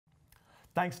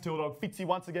Thanks, Dog. Fitzy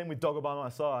once again with Dogger by my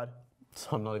side.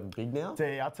 So I'm not even big now?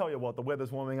 I'll tell you what, the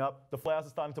weather's warming up, the flowers are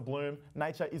starting to bloom,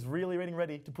 nature is really getting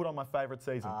ready to put on my favourite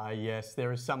season. Yes,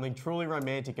 there is something truly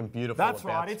romantic and beautiful That's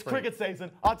about right, it's cricket season.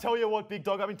 I'll tell you what, Big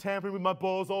Dog, I've been tampering with my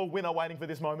balls all winter waiting for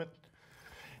this moment.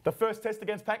 The first test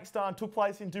against Pakistan took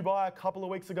place in Dubai a couple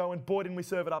of weeks ago, and boy didn't we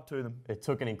serve it up to them. It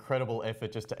took an incredible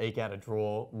effort just to eke out a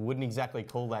draw. Wouldn't exactly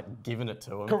call that giving it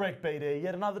to them. Correct, BD.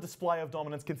 Yet another display of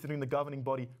dominance considering the governing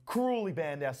body cruelly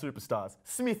banned our superstars.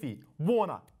 Smithy,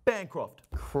 Warner, Bancroft.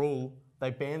 Cruel. They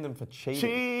banned them for cheating.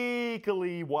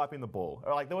 Cheekily wiping the ball.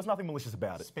 Like, there was nothing malicious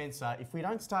about it. Spencer, if we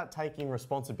don't start taking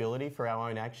responsibility for our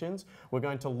own actions, we're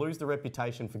going to lose the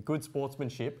reputation for good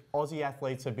sportsmanship Aussie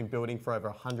athletes have been building for over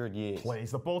 100 years.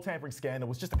 Please, the ball tampering scandal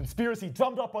was just a conspiracy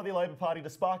drummed up by the Labor Party to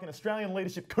spark an Australian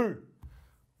leadership coup.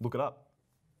 Look it up.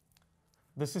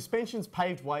 The suspensions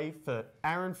paved way for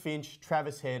Aaron Finch,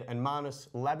 Travis Head and Marnus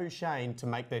Labuschagne to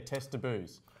make their test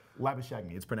debuts.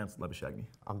 Labuschagne, it's pronounced Labuschagne.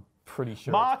 I'm pretty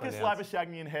sure Marcus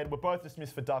Labuschagne and Head were both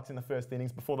dismissed for ducks in the first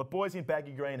innings before the boys in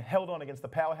baggy green held on against the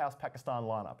powerhouse Pakistan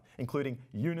lineup, including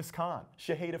Yunus Khan,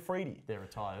 Shahid Afridi. They're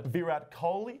retired. Virat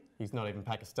Kohli. He's not even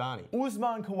Pakistani.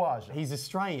 Usman Khawaja. He's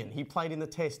Australian. He played in the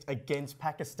test against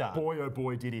Pakistan. Boy, oh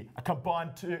boy, did he. A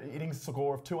combined innings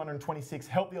score of 226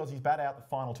 helped the Aussies bat out the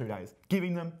final 2 days,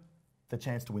 giving them the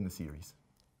chance to win the series.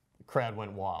 The crowd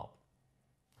went wild.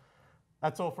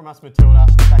 That's all from us, Matilda.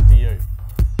 Back to you.